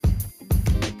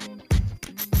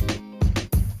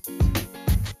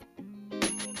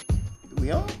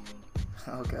We on?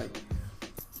 Okay.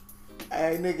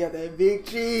 Hey, nigga got that big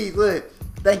cheese. Look,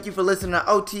 thank you for listening to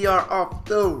OTR Off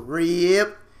the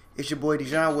Rip. It's your boy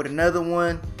Dijon with another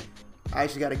one. I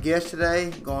actually got a guest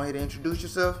today. Go ahead and introduce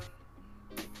yourself.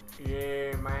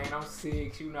 Yeah, man, I'm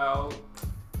 6, you know.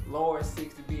 Lower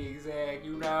 6 to be exact,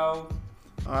 you know.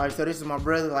 Alright, so this is my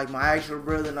brother, like my actual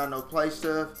brother, not no play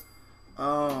stuff.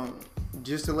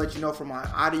 Just to let you know for my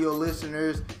audio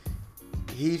listeners,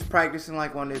 he's practicing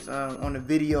like on this on the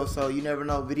video, so you never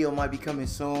know, video might be coming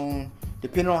soon.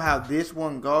 Depending on how this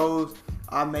one goes,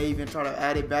 I may even try to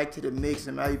add it back to the mix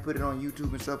and maybe put it on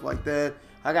YouTube and stuff like that.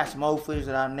 I got some old footage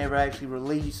that I never actually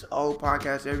released, old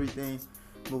podcasts, everything.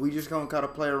 But we just gonna kind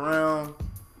of play around.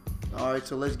 Alright,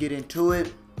 so let's get into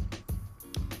it.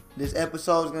 This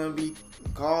episode is gonna be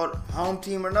called Home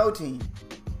Team or No Team.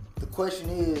 The question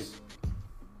is,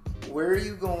 where are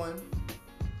you going?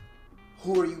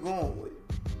 Who are you going with?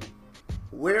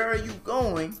 Where are you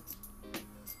going?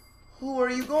 Who are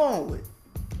you going with?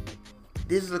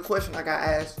 This is a question I got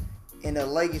asked in the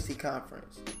Legacy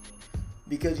Conference.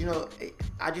 Because, you know,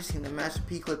 I just seen the Master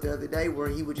P clip the other day where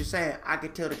he was just saying, I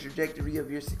could tell the trajectory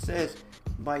of your success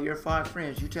by your 5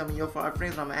 friends. You tell me your 5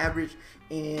 friends, I'm average,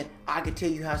 and I could tell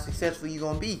you how successful you're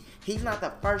going to be. He's not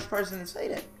the first person to say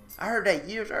that. I heard that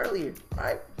years earlier,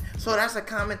 right? So that's a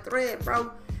common thread,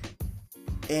 bro.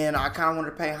 And I kind of want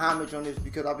to pay homage on this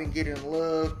because I've been getting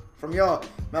love from y'all.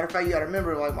 Matter of fact, you got to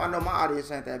remember, like, I know my audience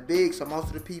ain't that big, so most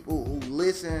of the people who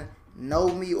listen know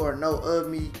me or know of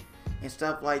me and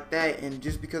stuff like that. And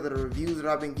just because of the reviews that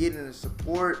I've been getting and the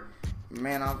support,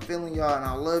 man, I'm feeling y'all and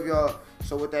I love y'all.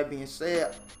 So with that being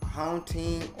said, home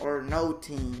team or no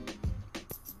team?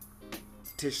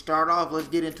 To start off, let's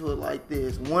get into it like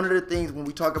this. One of the things when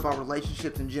we talk about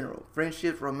relationships in general,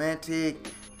 friendships, romantic,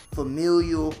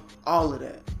 familial, all of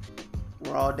that,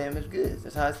 we're all damaged goods.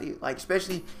 That's how I see it. Like,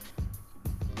 especially,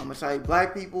 I'm gonna say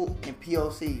black people and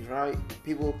POCs, right?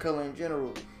 People of color in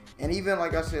general. And even,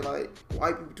 like I said, like,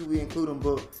 white people too, we include them,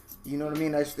 but you know what I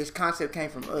mean? This concept came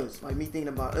from us. Like, me thinking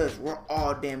about us, we're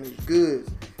all damaged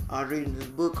goods. I was reading this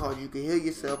book called You Can Heal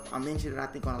Yourself. I mentioned it, I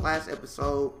think, on the last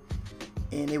episode.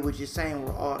 And it was just saying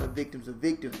we're all the victims of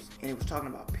victims. And it was talking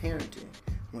about parenting.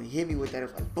 When he hit me with that, it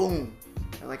was like, boom.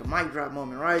 Like a mic drop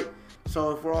moment, right?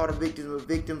 So if we're all the victims of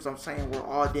victims, I'm saying we're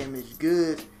all damaged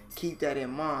goods. Keep that in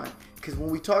mind. Because when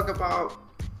we talk about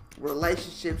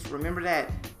relationships, remember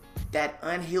that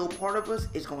unhealed part of us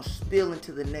is going to spill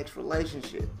into the next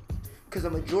relationship. Because the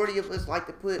majority of us like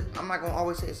to put, I'm not going to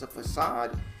always say it's a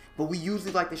facade, but we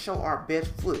usually like to show our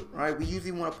best foot, right? We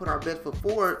usually want to put our best foot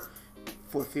forward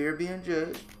for fear of being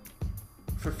judged,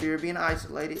 for fear of being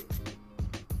isolated,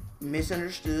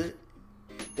 misunderstood,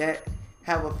 that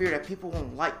have a fear that people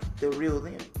won't like the real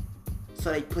them.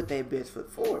 So they put their best foot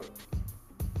forward.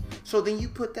 So then you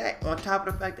put that on top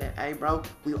of the fact that, hey bro,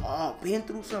 we all been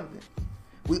through something.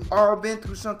 We all been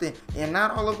through something. And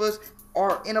not all of us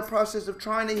are in a process of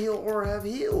trying to heal or have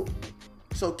healed.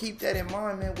 So keep that in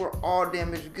mind, man. We're all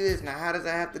damaged goods. Now, how does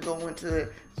that have to go into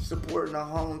supporting a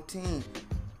home team?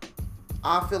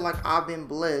 I feel like I've been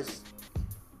blessed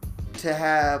to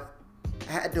have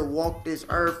had to walk this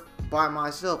earth by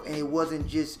myself, and it wasn't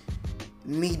just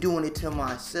me doing it to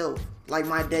myself. Like,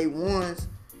 my day ones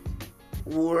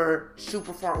were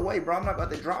super far away, bro. I'm not about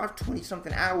to drive 20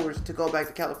 something hours to go back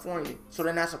to California. So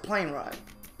then that's a plane ride.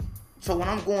 So when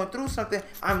I'm going through something,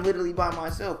 I'm literally by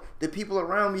myself. The people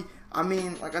around me, I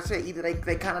mean, like I said, either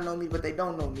they kind of know me, but they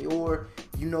don't know me. Or,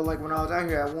 you know, like when I was out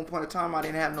here, at one point in time, I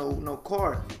didn't have no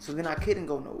car. So then I couldn't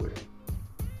go nowhere.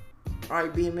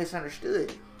 Right? Being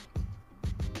misunderstood.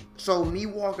 So me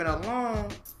walking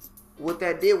along, what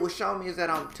that did was show me is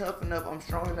that I'm tough enough, I'm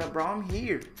strong enough, bro. I'm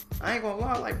here. I ain't gonna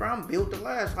lie, like, bro, I'm built to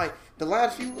last. Like, the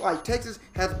last few, like, Texas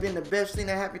has been the best thing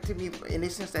that happened to me in the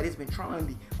sense that it's been trying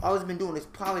me. All it's been doing is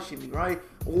polishing me, right?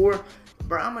 Or,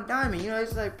 bro, I'm a diamond. You know,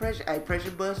 it's like pressure. Hey,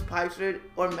 pressure bust, pipes,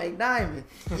 or make diamond.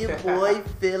 Your boy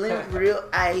feeling real,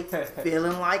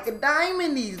 feeling like a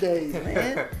diamond these days,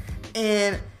 man.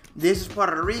 And this is part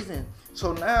of the reason.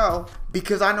 So now,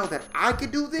 because I know that I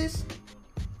could do this,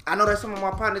 I know that some of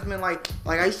my partners been like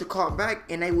I used to call back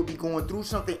and they would be going through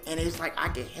something, and it's like I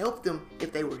could help them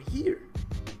if they were here.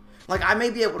 Like, I may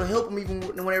be able to help them even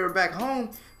when they were back home,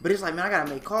 but it's like, man, I gotta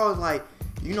make calls. Like,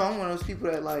 you know, I'm one of those people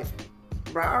that, like,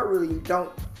 bro, I really don't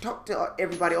talk to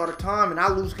everybody all the time, and I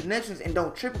lose connections and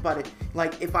don't trip about it.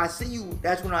 Like, if I see you,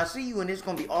 that's when I see you, and it's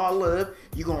gonna be all love.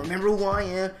 You gonna remember who I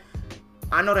am.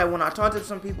 I know that when I talk to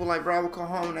some people, like, bro, I would come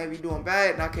home and they be doing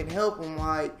bad and I couldn't help them,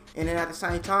 like, and then at the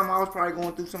same time, I was probably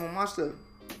going through some of my stuff.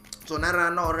 So now that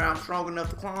I know that I'm strong enough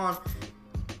to climb,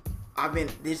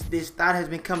 this thought has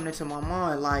been coming into my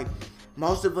mind, like,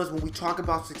 most of us, when we talk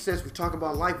about success, we talk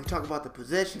about life, we talk about the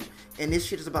possessions, and this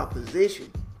shit is about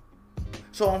position.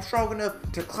 So I'm strong enough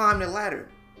to climb the ladder,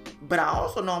 but I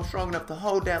also know I'm strong enough to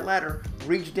hold that ladder,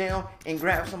 reach down, and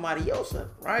grab somebody else up,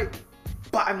 right?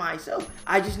 By myself.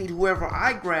 I just need whoever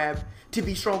I grab to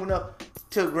be strong enough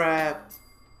to grab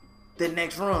the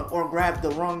next rung or grab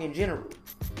the rung in general.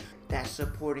 That's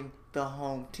supporting the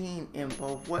home team in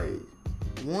both ways.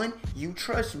 One, you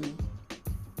trust me,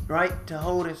 right, to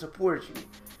hold and support you.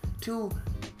 Two,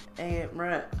 and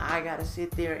bruh, I gotta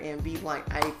sit there and be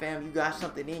like, hey fam, you got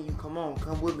something in you, come on,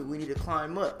 come with me, we need to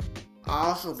climb up. I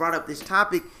also brought up this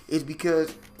topic is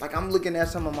because, like, I'm looking at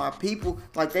some of my people,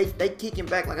 like, they kicking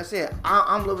back. Like I said,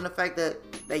 I'm loving the fact that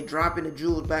they dropping the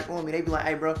jewels back on me. They be like,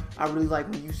 hey bro, I really like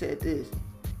when you said this.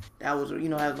 That was, you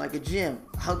know, that was like a gym.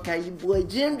 Okay, you boy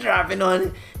gym dropping on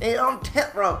it. And I'm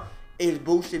bro, it's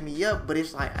boosting me up, but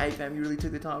it's like, hey fam, you really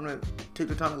took the time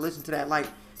to listen to that. Like,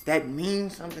 that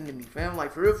means something to me, fam.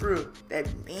 Like, for real, that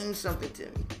means something to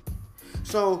me.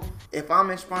 So if I'm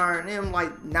inspiring them,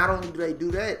 like, not only do they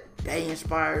do that, they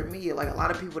inspire me. Like, a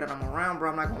lot of people that I'm around, bro,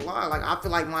 I'm not gonna lie, like, I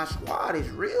feel like my squad is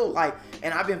real. Like,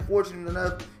 and I've been fortunate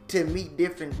enough to meet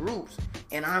different groups,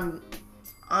 and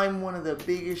I'm one of the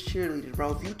biggest cheerleaders,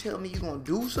 bro. If you tell me you're gonna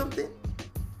do something,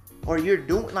 or you're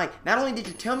doing, like, not only did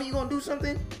you tell me you're gonna do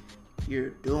something, you're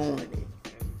doing it.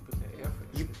 And put that effort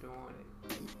into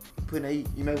doing it.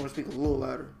 You may want to speak a little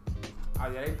louder.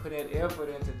 Oh yeah, they put that effort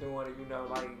into doing it, you know,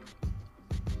 like,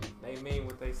 they mean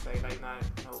what they say. They not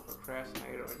no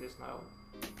procrastinator or just no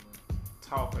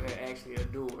talker. They're actually a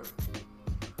doer.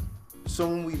 So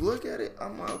when we look at it,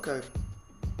 I'm like, okay.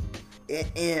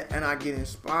 And I get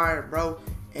inspired, bro.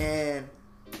 And,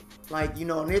 like, you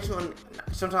know, and this one,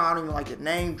 sometimes I don't even like the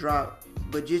name drop,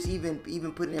 but just even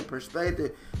put it in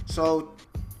perspective. So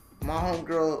my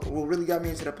homegirl, what really got me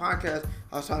into the podcast,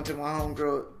 I was talking to my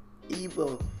homegirl,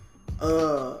 Evo.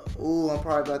 I'm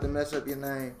probably about to mess up your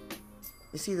name.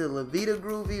 It's either Levita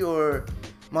Groovy or,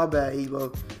 my bad,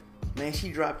 Evo. Man,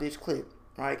 she dropped this clip,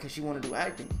 right? Because she wanted to do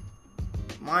acting.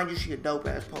 Mind you, she a dope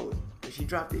ass poet. But she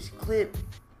dropped this clip,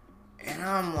 and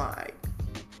I'm like,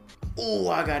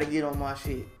 I gotta get on my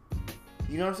shit.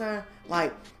 You know what I'm saying?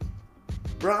 Like,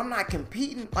 bro, I'm not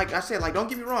competing. Like I said, like, don't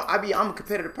get me wrong. I'm a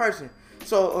competitive person.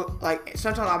 So, like,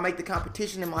 sometimes I make the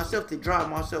competition in myself to drive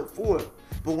myself forward.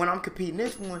 But when I'm competing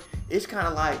this one, it's kind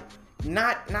of like,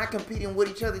 not competing with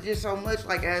each other just so much,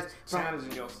 like, as challenging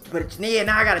yourself. But yeah,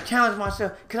 now I gotta challenge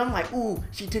myself, cause I'm like,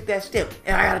 she took that step,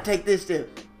 and I gotta take this step.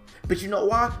 But you know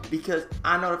why? Because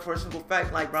I know that for a simple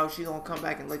fact, like, bro, she gonna come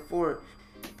back and look forward.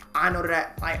 I know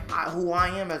that, like, who I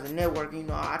am as a networker, you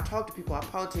know, I talk to people, I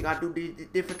politic, I do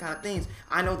different kind of things.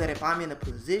 I know that if I'm in a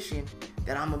position,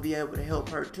 that I'm gonna be able to help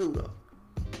her too, though.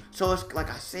 So it's like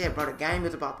I said, bro, the game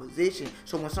is about position.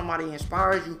 So when somebody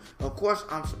inspires you, of course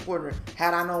I'm supporting her.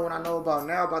 Had I known what I know about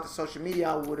now about the social media,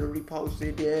 I would have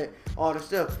reposted that, all the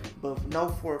stuff. But know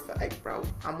for a fact, bro,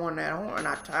 I'm on that horn.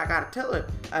 I gotta tell her,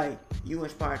 hey, you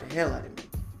inspired the hell out of me.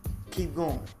 Keep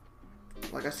going.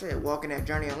 Like I said, walking that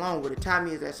journey alone. What it taught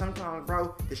me is that sometimes,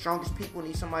 bro, the strongest people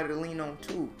need somebody to lean on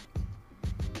too.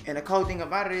 And the cool thing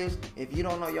about it is, if you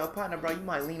don't know your partner, bro, you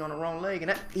might lean on the wrong leg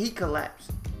and he collapse.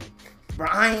 Bro,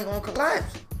 I ain't gonna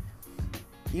collapse.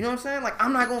 You know what I'm saying? Like,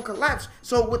 I'm not gonna collapse.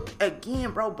 So,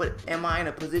 again, bro, but am I in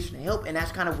a position to help? And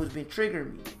that's kind of what's been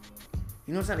triggering me.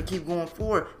 You know what I'm saying? To keep going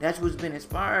forward. That's what's been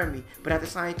inspiring me. But at the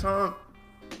same time,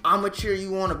 I'm gonna cheer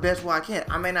you on the best way I can.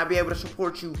 I may not be able to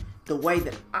support you the way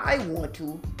that I want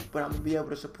to, but I'm gonna be able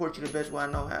to support you the best way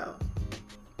I know how.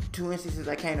 2 instances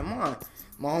that came to mind.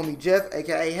 My homie Jeff,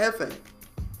 aka Hefe,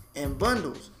 and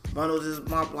Bundles. Bundles is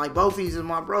like, both of these is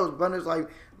my bros. Bundles like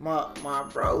my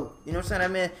bro. You know what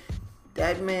I'm saying?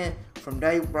 That man from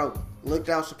day, bro, looked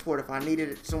out support. If I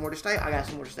needed somewhere to stay, I got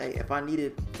somewhere to stay. If I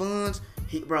needed funds,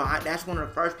 that's one of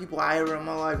the first people I ever in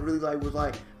my life really like was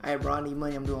like, hey bro, I need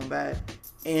money, I'm doing bad.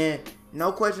 And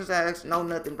no questions asked, no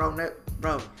nothing, bro.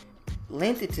 Bro,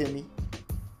 lent it to me.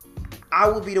 I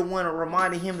would be the one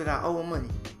reminding him that I owe him money.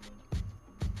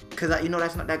 Cause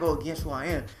that go against who I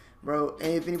am. Bro,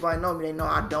 and if anybody know me, they know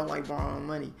I don't like borrowing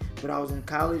money. But I was in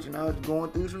college and I was going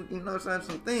through some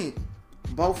things.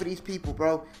 Both of these people,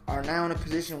 bro, are now in a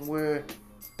position where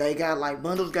they got, like,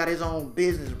 Bundles got his own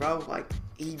business, bro. Like,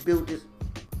 he built this,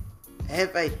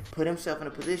 Hefe put himself in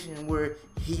a position where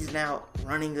he's now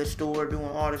running a store, doing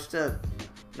all this stuff.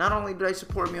 Not only do they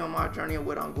support me on my journey and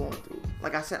what I'm going through,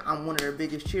 like I said, I'm one of their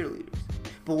biggest cheerleaders.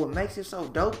 But what makes it so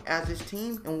dope as this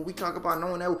team, and when we talk about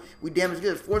knowing that we damn as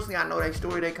good, fortunately I know their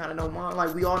story, they kind of know mine.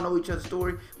 Like, we all know each other's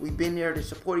story. We've been there to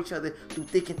support each other through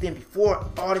thick and thin before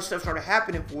all this stuff started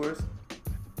happening for us.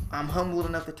 I'm humble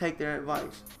enough to take their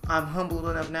advice. I'm humble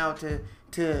enough now to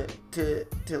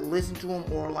listen to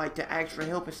them or like to ask for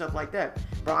help and stuff like that.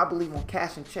 Bro, I believe on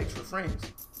cashing checks for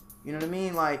friends. You know what I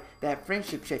mean? Like that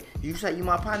friendship check. You say you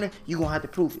my partner, you gonna have to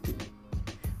prove it to me.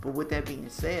 But with that being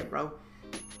said, bro,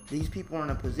 these people are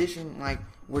in a position like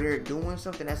where they're doing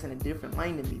something that's in a different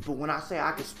lane than me. But when I say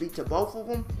I can speak to both of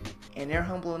them and they're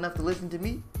humble enough to listen to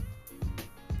me,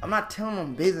 I'm not telling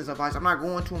them business advice. I'm not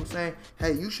going to them saying,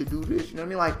 hey, you should do this. You know what I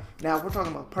mean? Like, now if we're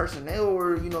talking about personnel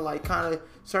or, you know, like kind of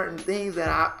certain things that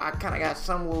I kind of got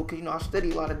some will, because, you know, I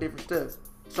study a lot of different stuff.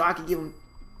 So I can give them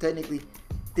technically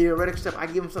theoretical stuff. I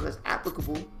give them stuff that's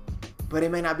applicable, but it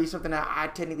may not be something that I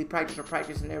technically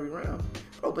practice in every round.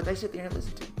 Bro, but they sit there and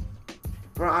listen to me.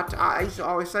 Bro, I used to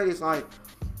always say this, like,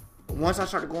 once I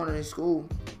started going to this school,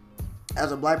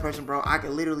 as a black person, bro, I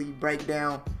could literally break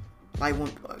down, like,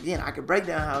 I could break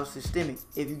down how it's systemic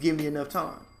if you give me enough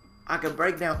time. I could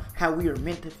break down how we are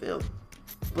meant to fail.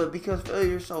 But because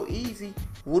failure is so easy,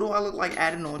 what do I look like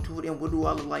adding on to it, and what do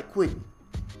I look like quitting?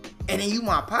 And then you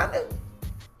my partner,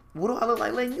 what do I look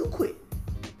like letting you quit?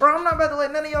 Bro, I'm not about to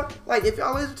let none of y'all, like, if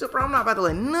y'all listen to, bro, I'm not about to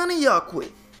let none of y'all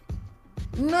quit.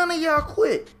 None of y'all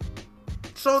quit.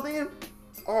 So then,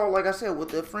 like I said, with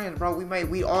the friends, bro,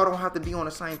 we all don't have to be on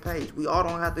the same page. We all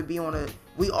don't have to be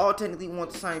we all technically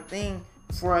want the same thing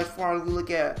for as far as we look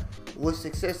at what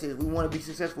success is. We want to be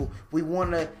successful. We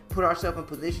want to put ourselves in a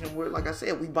position where, like I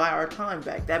said, we buy our time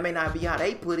back. That may not be how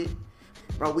they put it.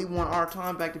 Bro, we want our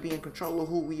time back to be in control of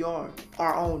who we are,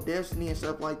 our own destiny and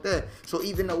stuff like that. So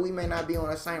even though we may not be on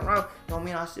the same route, don't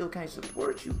mean I still can't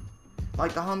support you.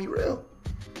 Like the homie Real.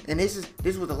 And this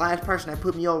was the last person that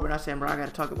put me over, and I said, bro, I got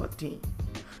to talk about the team.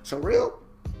 So Real,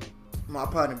 my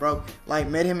partner, bro, like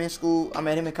met him in school. I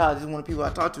met him in college. This is one of the people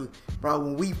I talked to. Bro,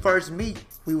 when we first meet,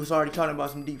 we was already talking about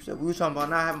some deep stuff. We was talking about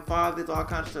not having fathers, all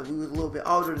kinds of stuff. We was a little bit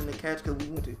older than the cats because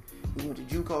we went to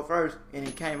JUCO first and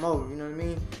then came over, you know what I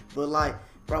mean? But like,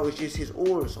 bro, it's just his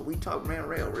order. So we talk, man,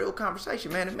 real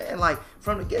conversation, man to man, like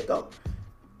from the get-go.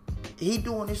 He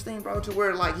doing this thing, bro, to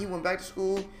where like he went back to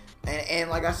school. And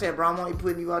like I said, bro, I'm only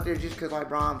putting you out there just because, like,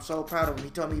 bro, I'm so proud of him.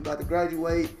 He told me he about to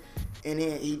graduate, and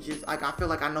then he just, like, I feel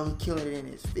like I know he killing it in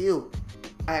his field.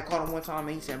 I had called him one time,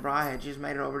 and he said, bro, I had just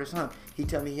made it over this hump. He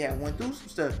told me he had went through some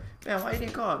stuff. Man, why you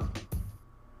didn't call me?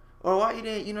 Or why you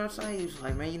didn't, you know what I'm saying? He was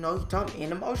like, man, you know, he told me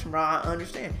in emotion, bro, I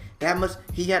understand.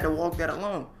 He had to walk that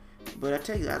alone. But I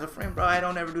tell you, as a friend, bro, I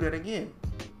don't ever do that again.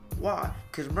 Why?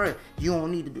 Because, bro, you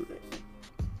don't need to do that.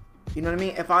 You know what I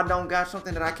mean? If I don't got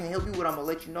something that I can help you with, I'm gonna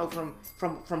let you know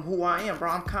from who I am, bro.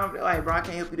 I'm confident. Like, bro, I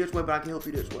can't help you this way, but I can help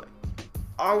you this way.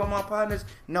 All of my partners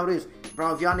know this,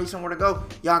 bro. If y'all need somewhere to go,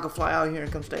 y'all can fly out here and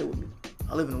come stay with me.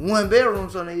 I live in a 1-bedroom,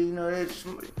 so you know it's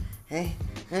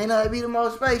ain't not be the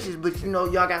most spacious, but you know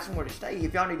y'all got somewhere to stay.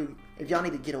 If y'all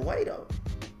need to get away though.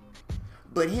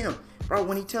 But him, bro,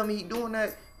 when he tell me he doing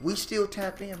that, we still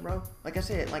tap in, bro. Like I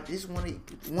said, like this is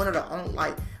one of the only,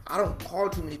 like, I don't call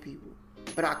too many people.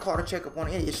 But I called to check up on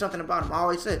it. It's something about him. I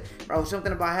always said, bro,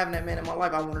 something about having that man in my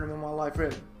life. I wanted him in my life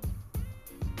forever.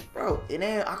 Bro, and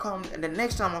then I call him, and the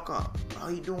next time I call him, bro,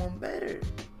 he doing better.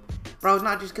 Bro, it's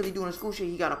not just because he doing the school shit.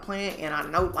 He got a plan, and I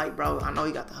know, like, bro, I know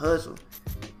he got the hustle.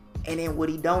 And then what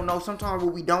he don't know, sometimes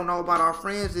what we don't know about our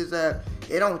friends is that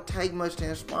it don't take much to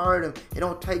inspire them. It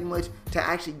don't take much to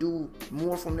actually do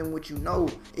more from them what you know.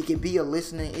 It could be a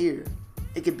listening ear.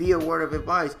 It could be a word of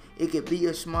advice. It could be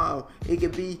a smile. It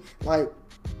could be, like,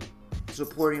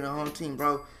 supporting the home team,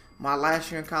 bro. My last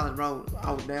year in college, bro,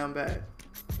 I was damn bad.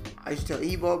 I used to tell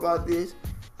Evo about this.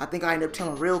 I think I ended up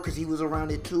telling Real because he was around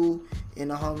it too,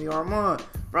 and the homie Armand.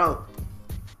 Bro,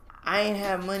 I ain't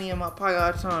have money in my pocket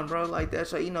all the time, bro, like that.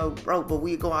 So, you know, bro, but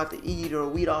we'd go out to eat or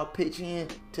we'd all pitch in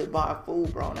to buy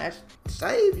food, bro. And that's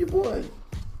save your boy.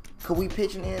 Cause we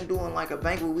pitching in doing like a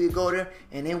banquet, we'd go there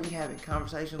and then we having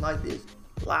conversations like this.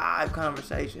 Live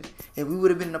conversations. If we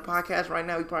would have been in the podcast right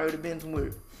now, we probably would have been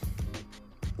somewhere.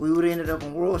 We would have ended up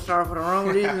on World Star for the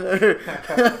remedies.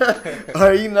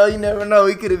 Or, you know, you never know.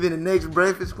 We could have been the next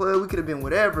Breakfast Club. We could have been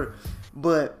whatever.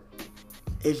 But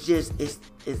it's just, it's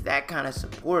that kind of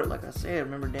support. Like I said,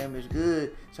 remember damn it's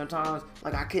good. Sometimes,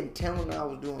 like, I couldn't tell them that I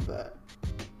was doing bad.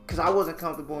 Because I wasn't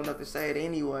comfortable enough to say it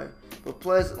anyway. But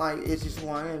plus, like, it's just who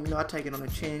I am. You know, I take it on the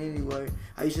chin anyway.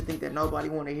 I used to think that nobody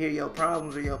want to hear your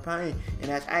problems or your pain.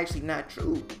 And that's actually not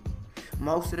true.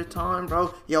 Most of the time,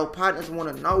 bro, your partners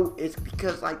want to know. It's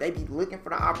because, like, they be looking for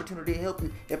the opportunity to help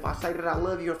you. If I say that I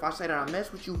love you or if I say that I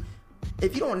mess with you,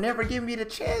 if you don't never give me the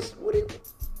chance,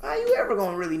 how you ever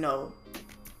going to really know?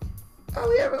 How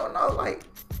we ever going to know? Like,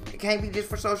 it can't be just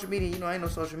for social media. You know, I ain't no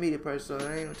social media person, so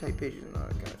I ain't going to take pictures and all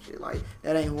that kind of shit. Like,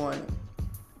 that ain't who I am.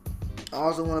 I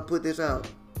also want to put this out.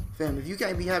 If Fam, if you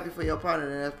can't be happy for your partner,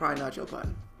 then that's probably not your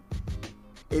partner.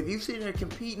 If you sitting there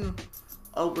competing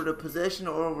over the possession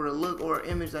or over the look or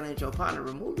image that ain't your partner,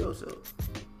 remove yourself.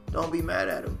 Don't be mad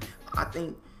at them. I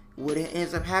think what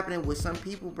ends up happening with some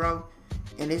people, bro,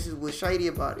 and this is what's shady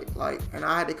about it, like, and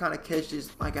I had to kind of catch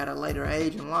this like at a later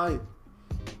age in life,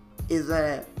 is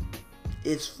that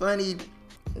it's funny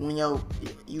when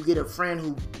you get a friend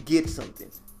who gets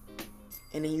something,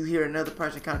 and then you hear another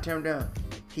person kind of turn down.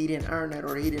 He didn't earn that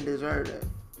or he didn't deserve that.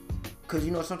 Because,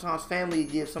 you know, sometimes family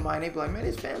gives somebody, and they be like, man,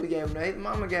 his family gave him that, his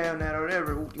mama gave him that, or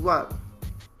whatever. What?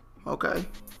 Okay.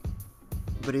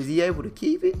 But is he able to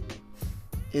keep it?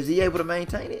 Is he able to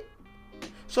maintain it?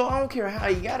 So I don't care how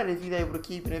he got it, if he's able to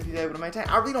keep it, if he's able to maintain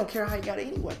it. I really don't care how he got it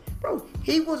anyway. Bro,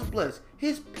 he was blessed.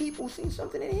 His people seen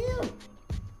something in him.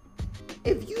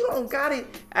 If you don't got it,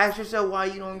 ask yourself why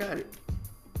you don't got it.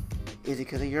 Is it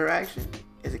because of your action?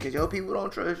 Is it because your people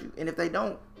don't trust you? And if they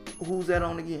don't, who's that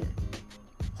on again?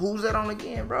 Who's that on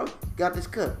again, bro? Got this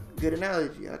cup. Good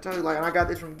analogy. I tell you, like, and I got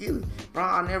this from Gilly. Bro,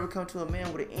 I never come to a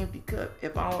man with an empty cup.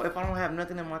 If I don't have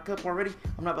nothing in my cup already,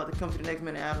 I'm not about to come to the next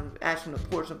man and ask him to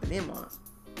pour something in mine.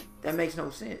 That makes no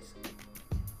sense.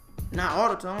 Not all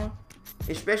the time.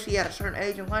 Especially at a certain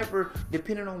age in life, or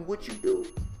depending on what you do.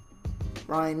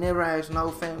 Bro, I ain't never asked no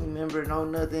family member, no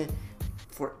nothing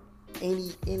for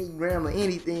any gram or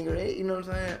anything, or you know what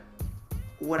I'm saying,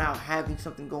 without having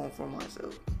something going for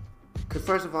myself. Cause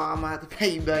first of all, I'm gonna have to pay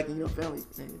you back, and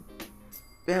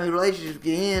family relationships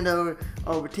get end over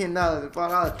 $10 and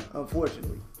 $5,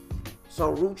 unfortunately.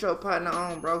 So root your partner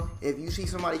on, bro. If you see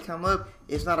somebody come up,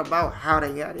 it's not about how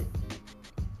they got it.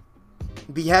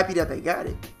 Be happy that they got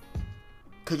it.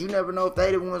 Cause you never know if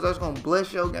they the ones that's gonna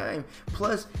bless your game.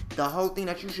 Plus, the whole thing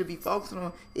that you should be focusing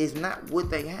on is not what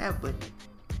they have, but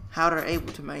how they're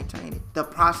able to maintain it. The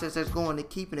process that's going to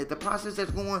keeping it. The process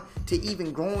that's going to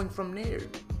even growing from there.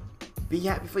 Be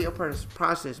happy for your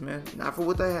process, man. Not for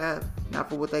what they have, not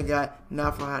for what they got,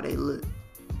 not for how they look.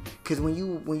 Cause when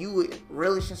you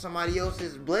relish in somebody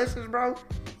else's blessings, bro,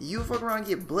 you fuck around and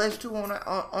get blessed too on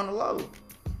the low.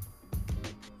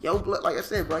 Yo, like I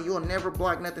said, bro, you'll never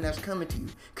block nothing that's coming to you.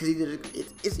 Cause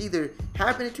it's either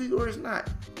happening to you or it's not.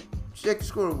 Check the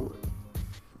scoreboard.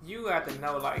 You got to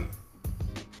know, like,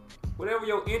 whatever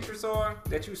your interests are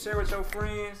that you share with your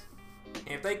friends,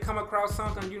 and if they come across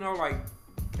something, you know, like,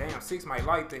 damn, Six might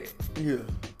like that. Yeah.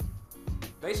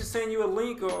 They should send you a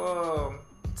link or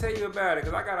tell you about it.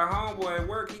 Cause I got a homeboy at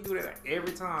work, he do that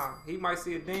every time. He might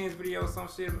see a dance video or some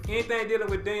shit. Anything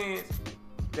dealing with dance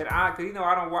that cause you know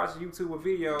I don't watch YouTube or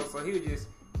videos, so he would just,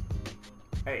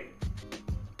 hey,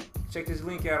 check this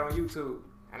link out on YouTube.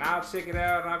 And I'll check it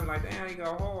out and I'll be like, damn, he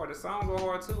go hard. The song go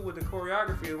hard too with the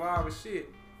choreography is live as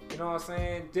shit. You know what I'm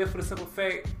saying? Just for the simple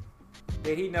fact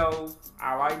that he knows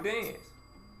I like dance.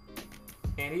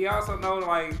 And he also knows,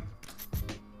 like,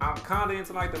 I'm kinda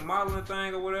into like the modeling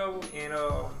thing or whatever. And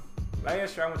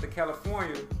last year I went to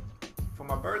California for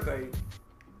my birthday.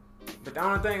 But the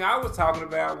only thing I was talking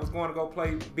about was going to go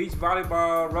play beach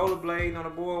volleyball, rollerblading on the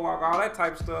boardwalk, all that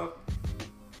type of stuff.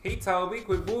 He told me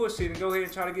quit bullshit and go ahead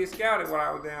and try to get scouted while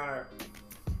I was down there.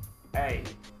 Hey,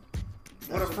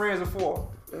 what are friends are for?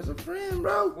 That's a friend,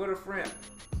 bro. What a friend.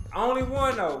 Only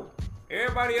one though.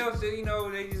 Everybody else, you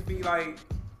know, they just be like,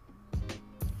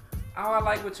 oh, I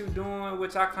like what you're doing,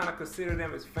 which I kind of consider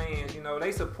them as fans. You know,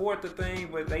 they support the thing,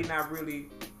 but they not really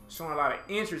showing a lot of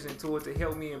interest into it to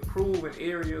help me improve in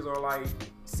areas or like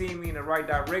see me in the right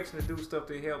direction to do stuff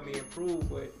to help me improve.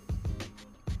 But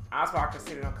that's why I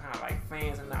consider them kind of like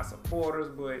fans and not supporters.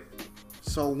 But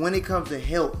so when it comes to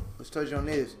help, let's touch on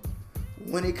this.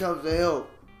 When it comes to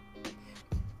help,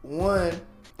 one,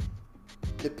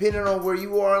 depending on where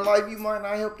you are in life, you might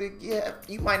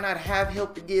not have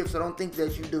help to give. So don't think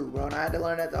that you do, bro. And I had to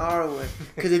learn that the hard way.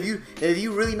 Because if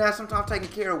you really not sometimes taking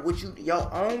care of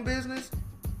your own business,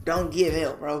 don't give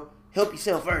help, bro. Help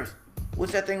yourself first.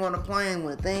 What's that thing on the plane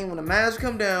when the mask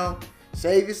come down?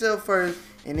 Save yourself first,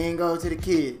 and then go to the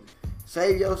kids.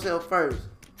 Save yourself first.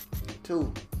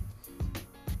 2.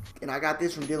 And I got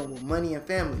this from dealing with money and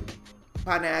family.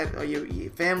 Partner, or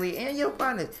your family and your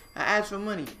partner. I ask for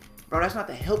money. Bro, that's not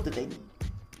the help that they need.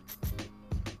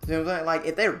 You know what I'm saying? Like,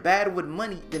 if they're bad with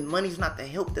money, then money's not the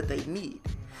help that they need.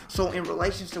 So in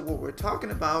relation to what we're talking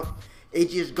about,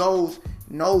 it just goes,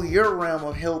 know your realm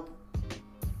of help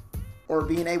or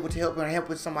being able to help and help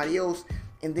with somebody else.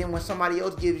 And then when somebody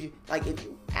else gives you, like, if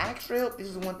you ask for help, this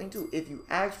is one thing too. If you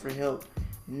ask for help,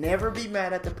 never be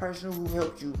mad at the person who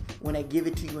helped you when they give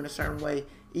it to you in a certain way,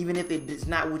 even if it is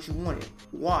not what you wanted.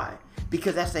 Why?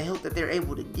 Because that's the help that they're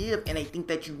able to give and they think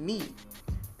that you need.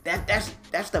 That's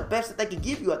the best that they can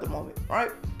give you at the moment,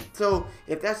 right? So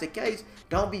if that's the case,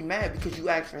 don't be mad because you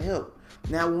asked for help.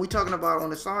 Now, when we talking about on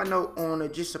the side note,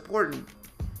 on just supporting,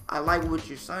 I like what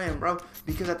you're saying, bro.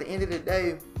 Because at the end of the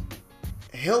day,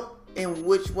 help in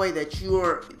which way that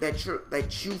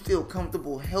you feel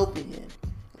comfortable helping in.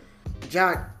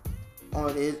 Jock,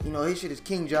 on his, his shit is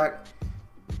King Jock.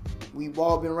 We've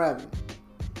all been rapping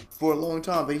for a long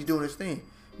time, but he's doing his thing.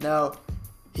 Now,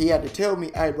 he had to tell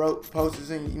me, hey, bro, post this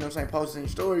in, post this in your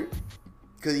story,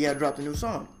 because he had dropped a new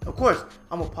song. Of course,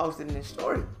 I'm going to post it in his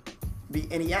story.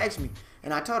 And he asked me,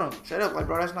 and I told him, straight up, like,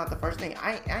 bro, that's not the first thing.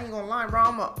 I ain't going to lie, bro,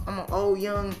 I'm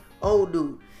an old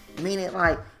dude. Meaning,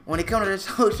 like, when it comes to the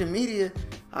social media,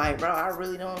 like, bro, I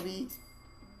really don't be.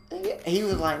 He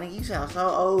was like, nigga, you sound so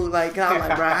old. Like, I was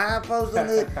like, bro, how I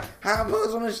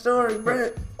post on the story,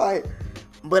 bro? Like,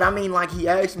 but I mean, like, he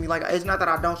asked me, like, it's not that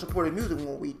I don't support his music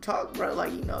when we talk, bro.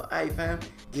 Like, hey, fam,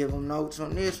 give him notes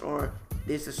on this, or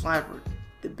this is Slapper.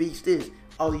 The beat's this.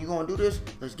 Oh, you gonna do this?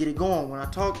 Let's get it going. When I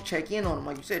talk, check in on him.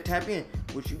 Like you said, tap in.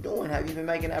 What you doing? Have you been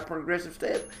making that progressive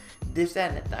step? This,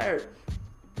 that, and the third.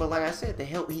 But like I said, the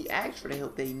help, he asked for the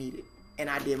help that he needed. And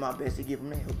I did my best to give him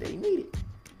the help that he needed.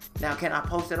 Now, can I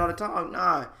post that all the time?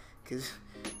 Nah, because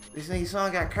this nigga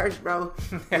song got cursed, bro.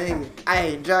 Nigga,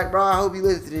 hey, Jack, bro, I hope you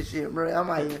listen to this shit, bro. I'm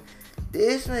like,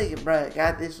 this nigga, bro,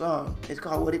 got this song. It's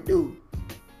called What It Do.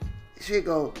 This shit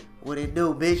go, what it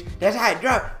do, bitch? That's how it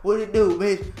drop. What it do,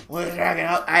 bitch? What it rocking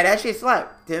out? Hey, that shit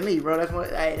slap. Tell me, bro.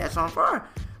 That's on fire.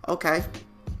 Okay.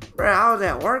 Bro, I was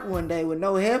at work one day with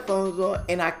no headphones on,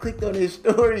 and I clicked on his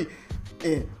story,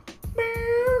 and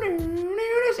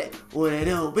I said, what it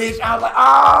do, bitch? I was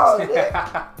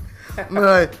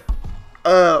like,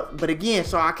 oh, but again,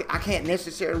 so I can't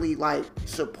necessarily, like,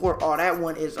 support all that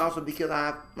one. It's also because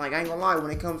I ain't gonna lie,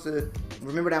 when it comes to,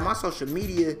 remember that my social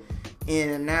media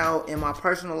and now in my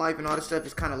personal life and all this stuff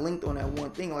is kind of linked on that one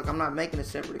thing. Like, I'm not making a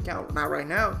separate account, not right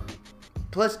now.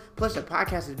 Plus the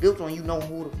podcast is built on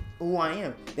who I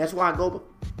am. That's why I go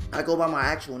by my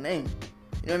actual name.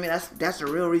 You know what I mean? That's the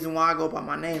real reason why I go by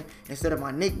my name instead of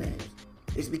my nicknames.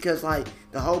 It's because, like,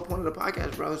 the whole point of the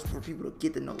podcast, bro, is for people to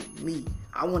get to know me.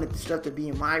 I wanted the stuff to be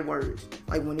in my words.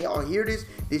 Like, when y'all hear this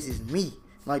is me.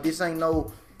 Like, this ain't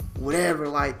no whatever.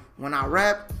 Like, when I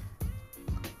rap,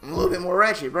 I'm a little bit more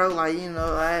ratchet, bro. Like, I ain't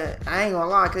gonna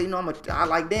lie, because, I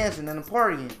like dancing and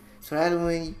partying. So that's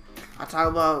when I talk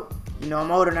about,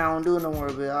 I'm older now, I don't do it no more,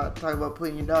 but I talk about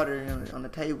putting your daughter on the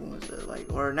table and stuff.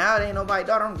 Like, or now it ain't nobody's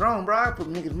daughter, I'm grown, bro. I put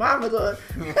niggas' mamas on.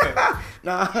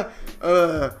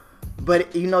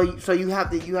 But, so you have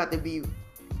to be,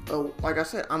 like I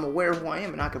said, I'm aware of who I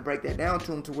am, and I could break that down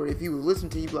to him to where if he would listen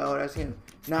to you, be like, oh, that's him.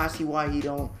 Now I see why he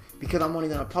don't, because I'm only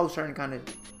going to post certain kind of,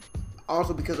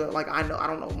 also because of, like, I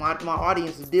don't know, my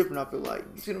audience is different, I feel like.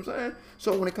 You see what I'm saying?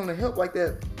 So when it comes to help like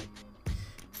that,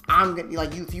 I'm gonna,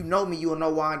 like, if you know me, you'll know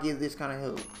why I give this kind of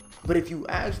help. But if you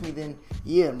ask me, then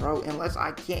yeah, bro, unless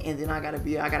I can't, and then I gotta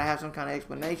have some kind of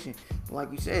explanation.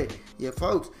 Like you said, yeah,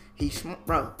 folks, he's smart,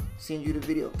 bro. Send you the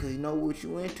video because he know what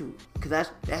you into. Because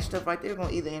that stuff right there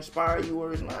gonna either inspire you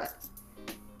or it's not.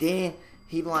 Then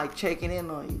he like checking in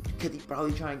on you because he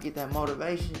probably trying to get that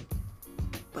motivation.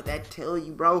 But that tell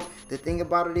you, bro, the thing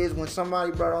about it is when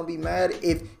somebody, bro, don't be mad.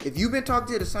 If you've been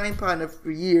talking to the same partner for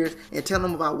years and tell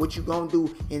them about what you gonna do,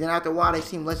 and then after a while they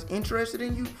seem less interested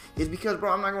in you, it's because,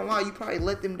 bro, I'm not gonna lie, you probably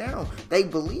let them down. They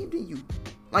believed in you.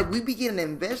 Like, we be getting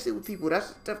invested with people.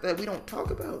 That's the stuff that we don't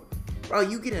talk about. Bro,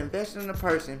 you get invested in a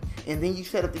person, and then you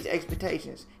set up these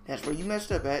expectations. That's where you messed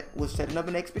up at, was setting up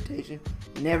an expectation.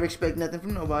 Never expect nothing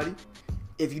from nobody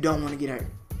if you don't want to get hurt.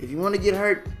 If you want to get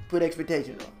hurt, put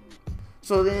expectations on.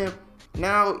 So then,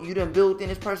 now you done built in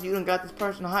this person, you done got this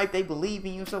person hype, they believe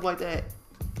in you and stuff like that.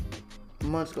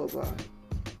 Months go by.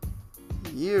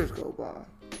 Years go by.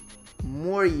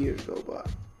 More years go by.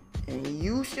 And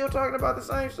you still talking about the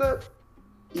same stuff?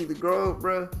 Either grow up,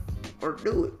 bro, or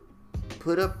do it.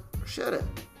 Put up or shut up.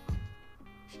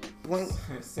 Point.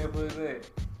 Simple as that.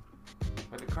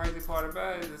 But the crazy part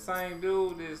about it is the same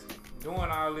dude that's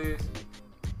doing all this,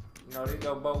 they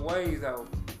go both ways though.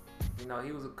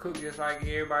 He was a cook just like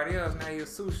everybody else. Now he's a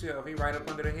sous chef. He right up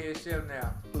under the head chef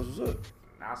now. What's up?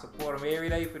 I support him every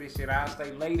day for this shit. I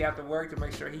stay late after work to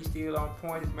make sure he's still on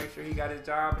point, to make sure he got his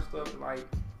job and stuff, to like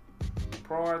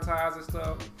prioritize and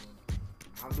stuff.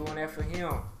 I'm doing that for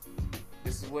him.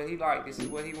 This is what he like. This is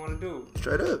what he want to do.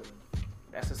 Straight up.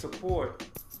 That's a support.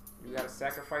 You got to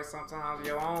sacrifice sometimes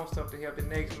your own stuff to help the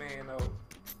next man, though.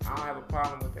 I don't have a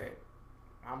problem with that.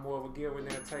 I'm more of a giver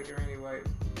than a taker anyway.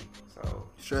 So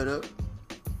straight up.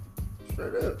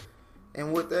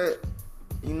 And with that,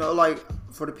 like,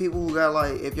 for the people who got,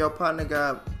 like, if your partner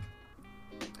got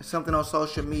something on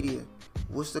social media,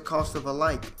 what's the cost of a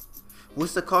like?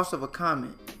 What's the cost of a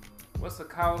comment? What's the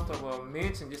cost of a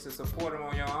mention just to support him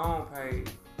on your own page?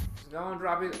 Just go and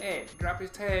drop his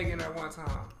tag in there one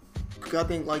time. I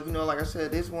think, like, you know, like I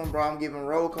said, this one, bro, I'm giving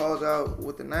roll calls out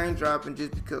with the name dropping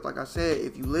just because, like I said,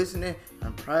 if you listening,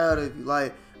 I'm proud of you.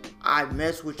 Like, I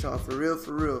mess with y'all for real,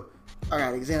 for real. I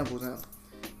got examples now.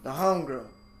 The homegirl,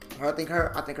 I think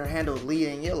her handle is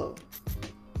Leah in Yellow.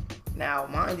 Now,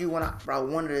 mind you, one of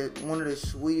the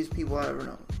sweetest people I ever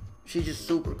known. She's just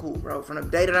super cool, bro. From the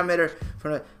day that I met her,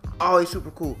 always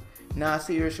super cool. Now I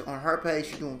see her on her page.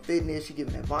 She doing fitness. She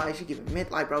giving advice. She giving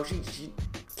like, bro. She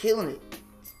killing it.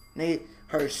 Nigga,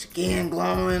 her skin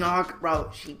glowing, all,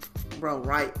 bro,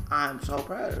 right? I'm so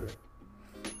proud of her.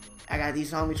 I got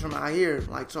these homies from out here,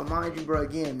 like, so mind you, bro,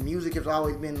 again, music has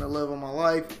always been the love of my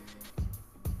life.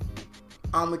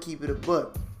 I'ma keep it a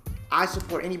buck. I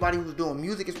support anybody who's doing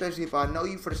music, especially if I know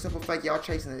you, for the simple fact y'all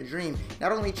chasing a dream.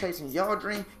 Not only chasing y'all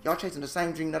dream, y'all chasing the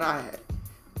same dream that I had.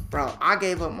 Bro, I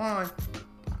gave up mine,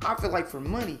 I feel like, for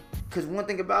money. Because one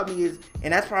thing about me is,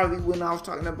 and that's probably when I was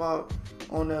talking about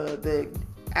on the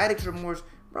Addict's Remorse,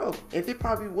 bro, if it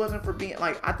probably wasn't for being,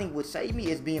 like, I think what saved me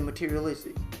is being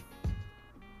materialistic.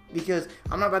 Because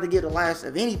I'm not about to get the last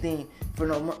of anything for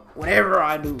whatever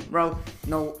I do, bro.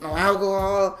 No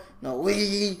alcohol, no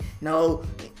weed, no,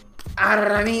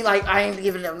 I mean, like, I ain't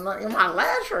giving them my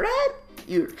last for that.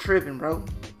 You're tripping, bro.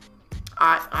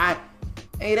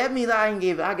 Hey, that means I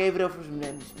gave it up for some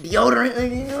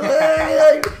deodorant. You know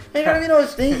what I mean? No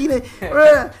stinky,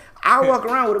 bro. I walk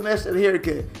around with a messed up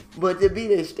haircut, but to be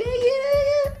the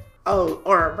stinky,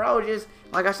 or bro, just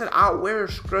like I said, I'll wear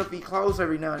scruffy clothes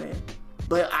every now and then,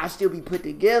 but I still be put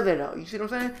together though. You see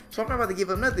what I'm saying? So I'm not about to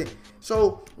give up nothing.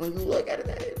 So when you look at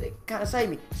it, it kind of saved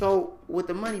me. So with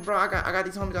the money, bro, I got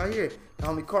these homies out here. The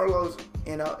homie Carlos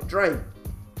and Dre.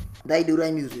 They do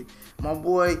their music. My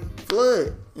boy Flood, you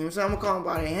know what I'm saying? I'm gonna call him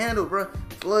by the handle, bro.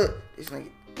 Flood, this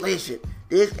nigga, listen.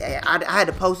 I had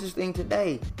to post this thing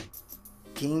today.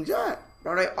 King Jot,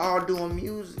 bro, they all doing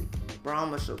music. Bro,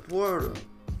 I'ma support them.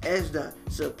 Esda,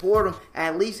 support them.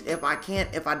 At least if I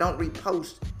don't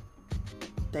repost,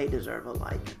 they deserve a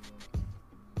like.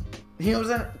 You know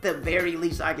what I'm saying? The very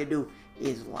least I can do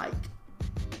is like.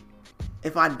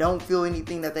 If I don't feel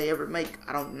anything that they ever make,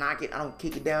 I don't knock it, I don't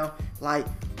kick it down. Like,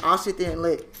 I'll sit there and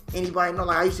let anybody know.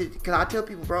 Like, I used to, cause I tell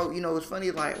people, bro, you know, it's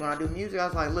funny, like, when I do music, I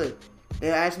was like, look, they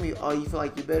ask me, oh, you feel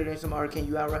like you're better than somebody, can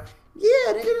you out rap?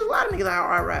 Yeah, there's a lot of niggas that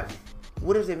out rap.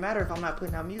 What does it matter if I'm not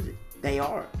putting out music? They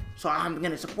are. So I'm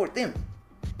gonna support them.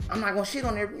 I'm not gonna shit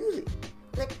on their music.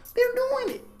 Like, they're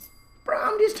doing it. Bro,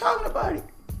 I'm just talking about it.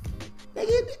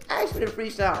 Nigga, ask me to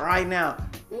freestyle right now.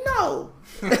 No.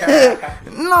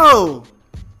 No.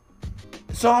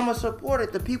 So I'ma support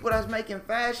it. The people that's making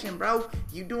fashion, bro,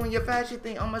 you doing your fashion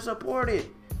thing, I'ma support it.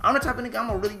 I'm the type of nigga, I'm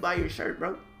gonna really buy your shirt,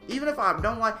 bro. Even if I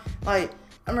don't like,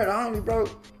 I'm ready, homie, bro.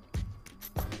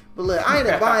 But look, I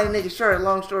ain't buying a nigga shirt,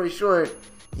 long story short.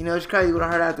 You know, it's crazy what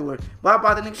I heard afterwards. But I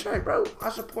bought the nigga shirt, bro. I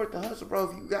support the hustle, bro.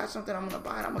 If you got something, I'm gonna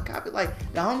buy it. I'm gonna copy it. Like,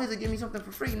 the homies that give me something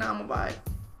for free, now I'm gonna buy it.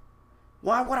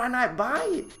 Why would I not buy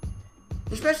it?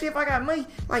 Especially if I got money.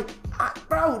 Like,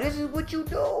 bro, this is what you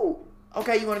do.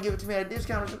 Okay, you want to give it to me at a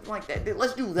discount or something like that?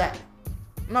 Let's do that.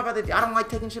 I'm not about to. I don't like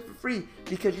taking shit for free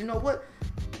because you know what?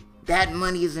 That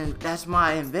money that's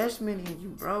my investment in you,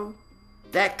 bro.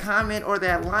 That comment or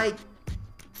that like,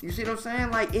 you see what I'm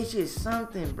saying? Like, it's just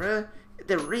something, bro.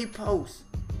 The repost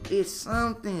is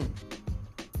something.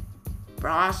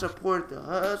 Bro, I support the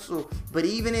hustle. But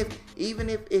even if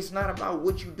it's not about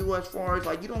what you do as far as,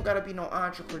 like, you don't gotta be no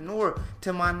entrepreneur.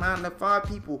 To my 9-to-5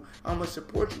 people, I'ma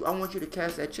support you. I want you to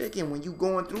cash that check in. When you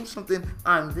going through something,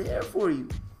 I'm there for you.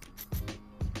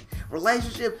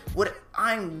 Relationship,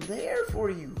 I'm there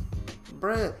for you.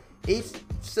 Bruh,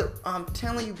 I'm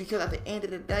telling you, because at the end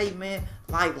of the day, man,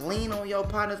 like, lean on your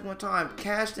partners one time.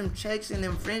 Cash them checks and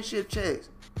them friendship checks.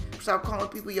 Stop calling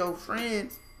people your friend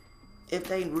if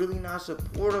they really not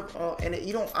supportive. And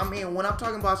you don't, I mean, when I'm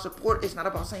talking about support, it's not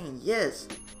about saying yes.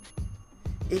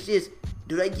 It's just,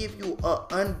 do they give you an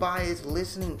unbiased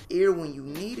listening ear when you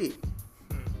need it?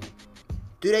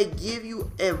 Do they give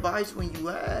you advice when you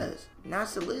ask? Not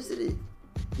solicited.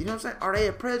 You know what I'm saying? Are they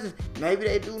a presence? Maybe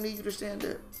they do need you to stand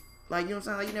up. Like, you know what I'm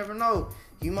saying? Like, you never know.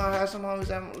 You might have some homies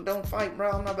that don't fight,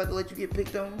 bro. I'm not about to let you get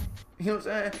picked on. You know what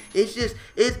I'm saying?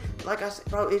 It's like I said,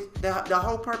 bro, it's the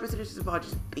whole purpose of this is about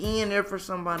just being there for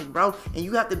somebody, bro. And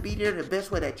you have to be there the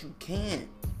best way that you can.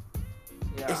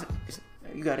 Yeah.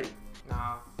 You got it.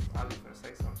 Nah, I was gonna say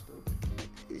something stupid.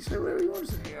 You say whatever you want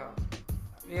to say.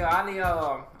 Yeah, I need,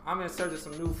 I'm in search of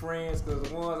some new friends, because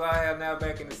the ones I have now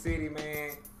back in the city,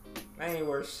 man, they ain't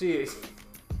worth shit.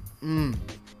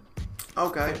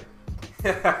 Okay.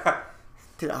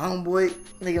 to the homeboy,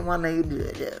 nigga, my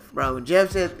nigga Jeff, bro. Jeff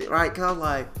said, right, cause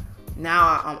like,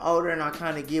 now I'm older and I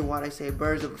kind of get why they say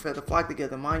birds of a feather flock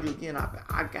together. Mind you, again,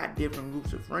 I got different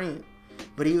groups of friends,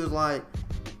 but he was like,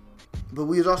 but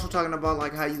we was also talking about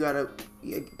like how you got a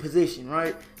position,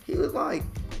 right? He was like,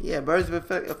 yeah, birds of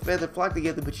a feather flock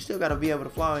together, but you still got to be able to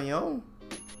fly on your own.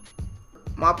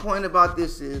 My point about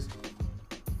this is,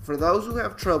 for those who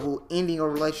have trouble ending a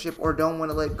relationship or don't want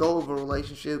to let go of a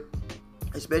relationship,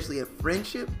 especially a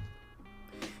friendship,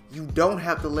 you don't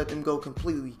have to let them go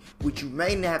completely. What you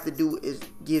may have to do is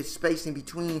give space in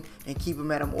between and keep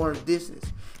them at a more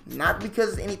distance. Not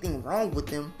because there's anything wrong with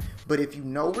them, but if you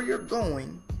know where you're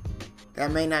going,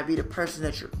 that may not be the person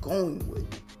that you're going with.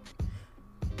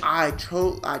 I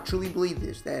truly believe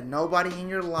this, that nobody in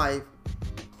your life,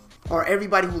 or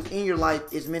everybody who's in your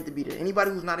life, is meant to be there.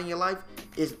 Anybody who's not in your life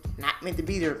is not meant to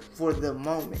be there for the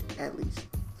moment, at least.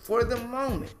 For the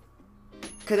moment.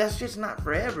 Because that's just not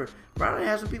forever. Bro, I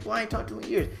have some people I ain't talked to in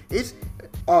years.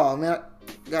 Oh man,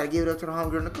 I gotta give it up to the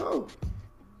homegirl Nicole.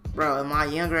 Bro, in my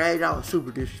younger age, I was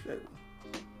super disrespectful.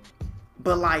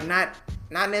 But like, not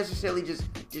necessarily just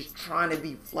trying to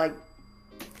be like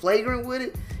flagrant with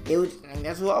it. It was, and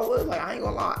that's who I was. Like, I ain't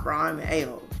gonna lie, bro. I'm an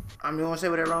a-hole. I'm gonna say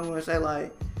whatever I'm gonna say,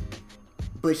 like,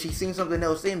 but she seen something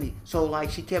else in me. So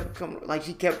like, she kept coming, like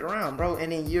she kept around, bro.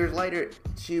 And then years later,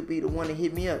 she'll be the one to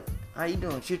hit me up. How you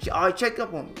doing? She always check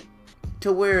up on me.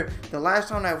 To where the last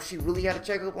time that she really had to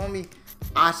check up on me,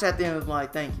 I sat there and was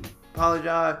like, thank you.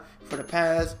 Apologize for the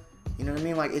past. You know what I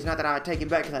mean? Like, it's not that I take it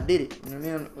back because I did it. You know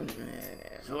what I mean?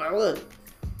 That's who I was.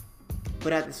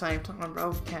 But at the same time,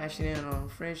 bro, cashing in on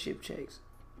friendship checks.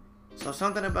 So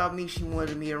something about me, she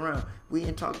wanted me around. We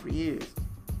didn't talk for years.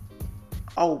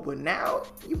 Oh, but now,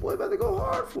 you boy about to go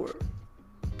hard for her.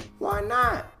 Why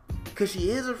not? Because she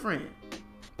is a friend.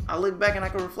 I look back and I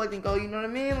can reflect and go, you know what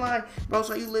I mean? Like, bro,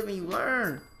 so you live and you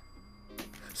learn.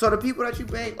 So the people that you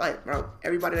make, like, bro,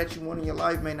 everybody that you want in your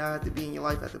life may not have to be in your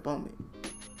life at the moment.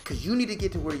 Because you need to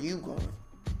get to where you going.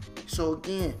 So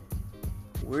again,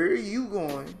 where are you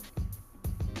going?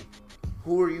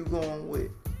 Who are you going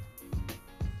with?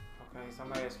 Okay, so I'm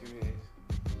going to ask you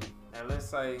this. Now, let's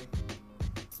say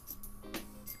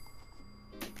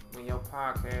when your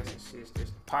podcast and shit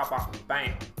just pop off and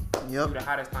bam. Yep. You the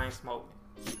hottest thing smoking.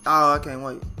 Oh, I can't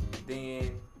wait.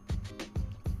 Then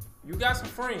you got some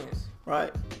friends.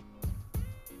 Right.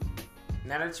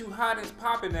 Now that you hot and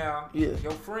popping now, yeah,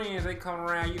 your friends, they come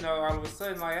around, you know, all of a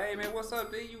sudden like, hey man, what's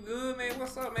up, dude? You good, man?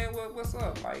 What's up, man? What's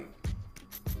up? Like,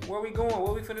 where we going?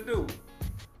 What we finna do?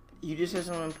 You just said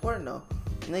something important though.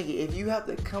 Nigga, if you have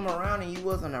to come around and you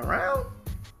wasn't around,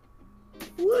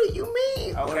 what do you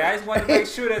mean? Okay, I just wanted to make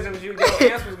sure that's what your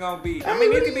answer was gonna be. I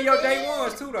mean, it could be your day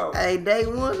ones too though. Hey, day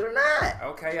ones or not.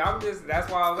 Okay,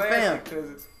 that's why I was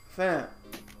asking. Fam.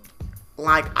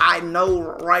 Like, I know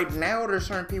right now there's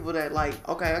certain people that like,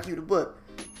 okay, I'll give you the book.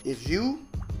 It's you,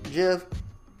 Jeff,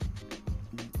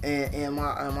 and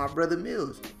my brother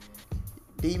Mills.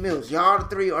 D Mills. Y'all the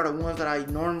three are the ones that I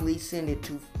normally send it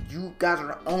to. You guys are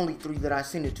the only three that I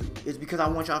send it to. It's because I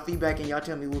want y'all feedback and y'all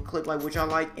tell me what clip, like what y'all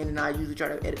like, and then I usually try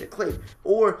to edit a clip.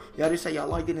 Or y'all just say y'all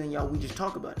liked it and we just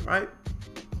talk about it, right?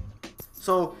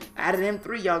 So out of them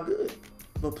three, y'all good.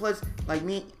 But plus, like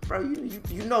me, bro,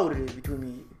 you know what it is between me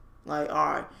and you. Like,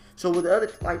 alright. So with the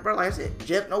other, like, bro, like I said,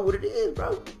 Jeff know what it is,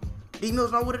 bro. D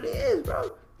Mills know what it is,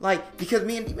 bro. Like, because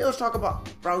me and D Mills talk about,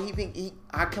 bro,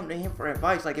 I come to him for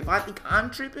advice. Like, if I think I'm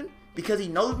tripping because he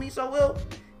knows me so well,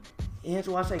 and that's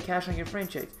why I say cash on your friend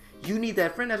checks. You need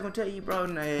that friend that's gonna tell you, bro,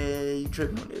 nah, you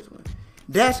tripping on this one.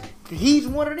 He's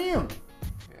one of them.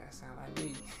 Yeah, that sound like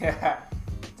me.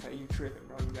 Tell you tripping,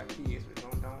 bro. You got kids,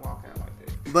 but don't walk out like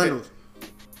that. Bundles.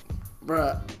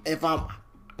 Bruh, if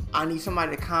I need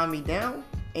somebody to calm me down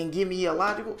and give me a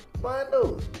logical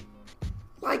bundles.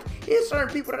 Like, it's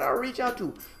certain people that I reach out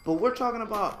to. But we're talking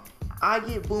about, I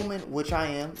get booming, which I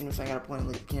am. You know what I'm saying? I got to point and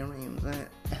look at the camera, you know what I'm saying?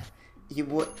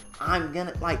 I'm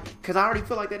gonna, like, because I already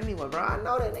feel like that anyway, bro. I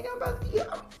know that nigga, I'm about to be,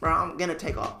 bro, I'm gonna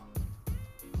take off.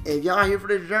 If y'all here for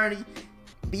this journey,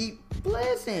 be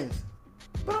blessings.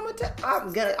 But I'm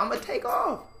gonna take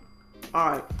off.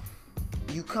 All right,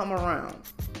 you come around.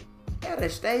 At a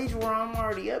stage where I'm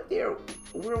already up there,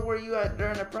 where were you at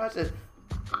during the process?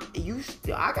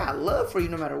 I got love for you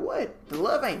no matter what. The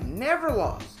love ain't never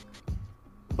lost.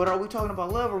 But are we talking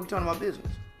about love or are we talking about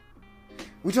business?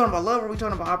 We talking about love or we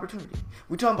talking about opportunity?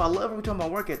 We talking about love or we talking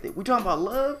about work ethic? We talking about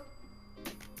love?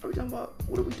 Are we talking about,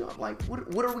 what are we talking, like,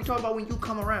 what are we talking about when you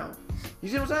come around? You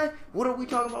see what I'm saying? What are we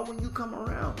talking about when you come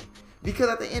around? Because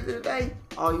at the end of the day,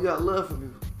 oh, you got love for me.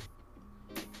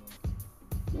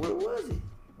 What was it?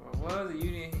 What was it?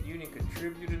 You didn't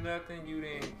contribute to nothing. You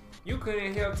didn't You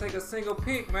couldn't help take a single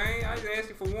pic, man. I just asked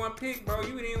you for one pic, bro.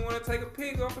 You didn't want to take a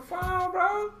pic off the phone,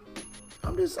 bro.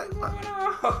 I'm just saying, like,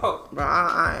 No. bro,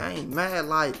 I ain't mad,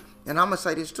 like, and I'm gonna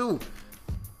say this too,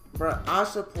 bro. I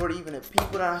support even the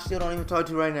people that I still don't even talk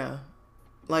to right now.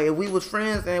 Like, if we was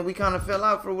friends and we kind of fell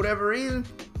out for whatever reason,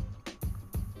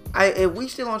 if we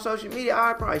still on social media,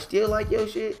 I probably still like your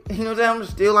shit. You know what I'm saying? I'm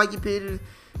still like your pictures.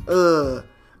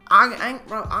 I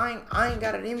ain't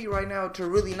got it in me right now to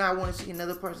really not want to see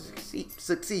another person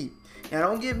succeed. Now,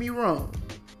 don't get me wrong,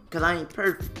 cause I ain't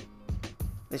perfect.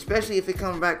 Especially if it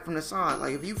comes back from the side.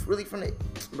 Like, if you really from the,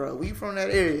 bro, we from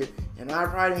that area, and I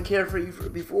probably didn't care for you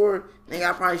before, nigga,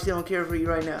 I probably still don't care for you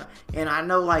right now. And I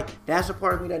know, like, that's a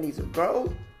part of me that needs to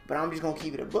grow, but I'm just gonna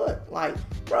keep it a buck. Like,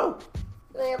 bro,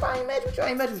 man, if I ain't mess with you, I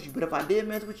ain't mess with you. But if I did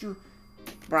mess with you,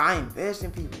 bro, I invest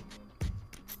in people.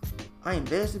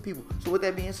 So with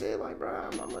that being said, like, bro,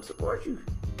 I'm gonna support you.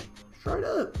 Straight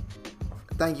up.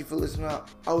 Thank you for listening to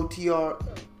OTR.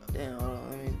 Damn, hold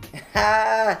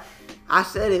on, I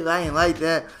said it, I ain't like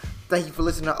that. Thank you for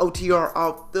listening to OTR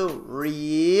Off the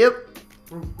Rip.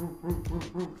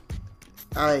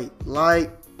 Alright, like,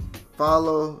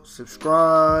 follow,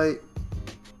 subscribe.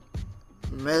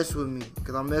 Mess with me,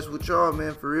 cause I mess with y'all,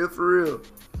 man. For real.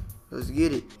 Let's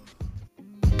get it.